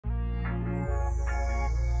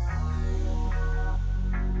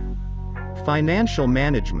Financial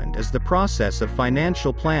management is the process of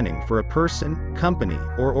financial planning for a person, company,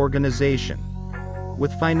 or organization.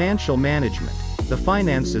 With financial management, the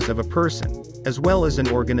finances of a person, as well as an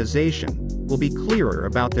organization, will be clearer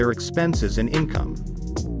about their expenses and income.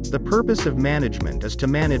 The purpose of management is to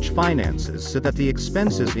manage finances so that the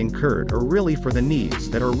expenses incurred are really for the needs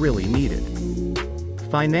that are really needed.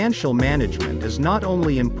 Financial management is not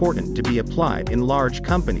only important to be applied in large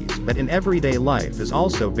companies but in everyday life is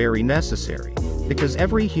also very necessary, because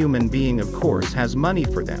every human being of course has money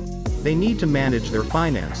for them. They need to manage their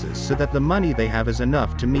finances so that the money they have is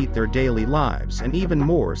enough to meet their daily lives and even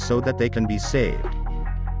more so that they can be saved.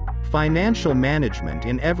 Financial management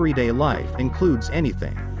in everyday life includes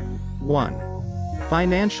anything. 1.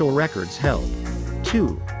 Financial records held.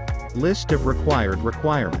 2. List of required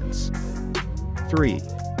requirements. 3.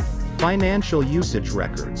 Financial usage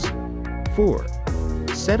records. 4.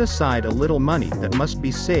 Set aside a little money that must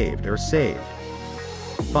be saved or saved.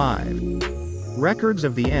 5. Records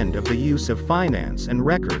of the end of the use of finance and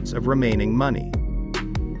records of remaining money.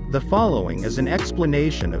 The following is an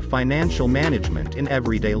explanation of financial management in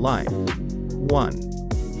everyday life.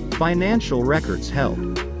 1. Financial records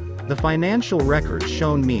held. The financial records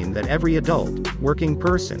shown mean that every adult, working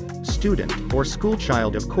person, student, or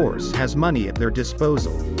schoolchild of course has money at their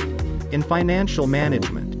disposal. In financial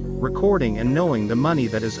management, recording and knowing the money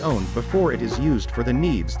that is owned before it is used for the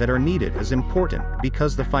needs that are needed is important,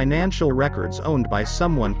 because the financial records owned by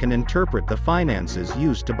someone can interpret the finances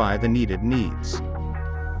used to buy the needed needs.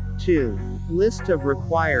 2. List of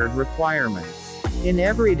required requirements. In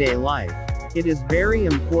everyday life, it is very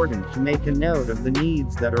important to make a note of the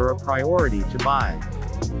needs that are a priority to buy.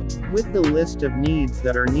 With the list of needs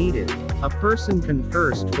that are needed, a person can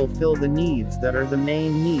first fulfill the needs that are the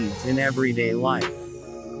main needs in everyday life,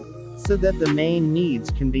 so that the main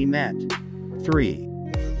needs can be met.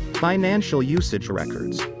 3. Financial usage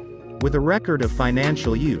records. With a record of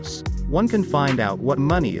financial use, one can find out what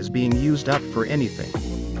money is being used up for anything.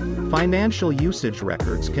 Financial usage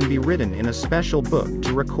records can be written in a special book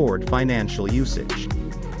to record financial usage.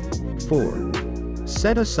 4.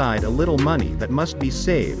 Set aside a little money that must be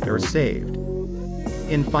saved or saved.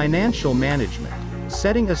 In financial management,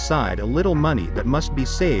 setting aside a little money that must be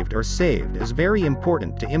saved or saved is very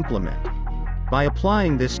important to implement. By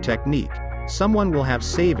applying this technique, someone will have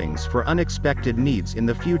savings for unexpected needs in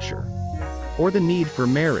the future, or the need for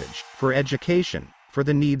marriage, for education, for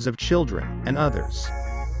the needs of children, and others.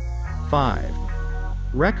 5.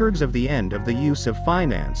 Records of the end of the use of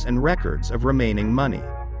finance and records of remaining money.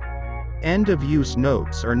 End-of-use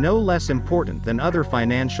notes are no less important than other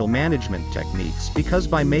financial management techniques, because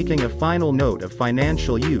by making a final note of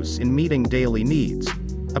financial use in meeting daily needs,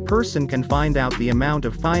 a person can find out the amount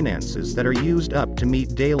of finances that are used up to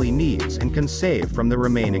meet daily needs and can save from the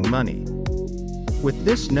remaining money. With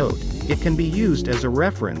this note, it can be used as a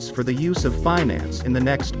reference for the use of finance in the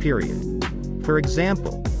next period. For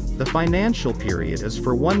example, the financial period is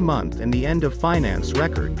for 1 month and the end of finance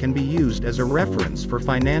record can be used as a reference for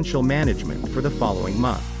financial management for the following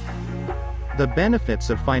month. The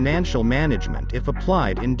benefits of financial management if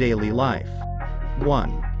applied in daily life.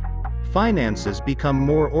 1. Finances become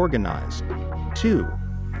more organized. 2.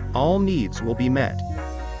 All needs will be met.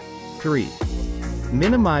 3.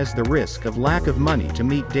 Minimize the risk of lack of money to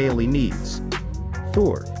meet daily needs.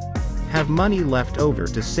 4. Have money left over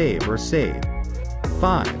to save or save.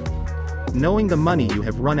 5. Knowing the money you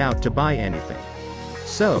have run out to buy anything.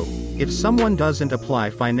 So, if someone doesn't apply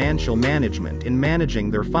financial management in managing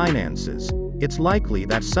their finances, it's likely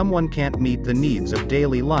that someone can't meet the needs of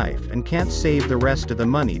daily life and can't save the rest of the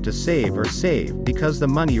money to save or save because the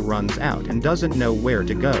money runs out and doesn't know where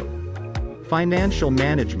to go. Financial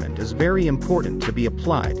management is very important to be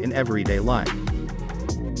applied in everyday life.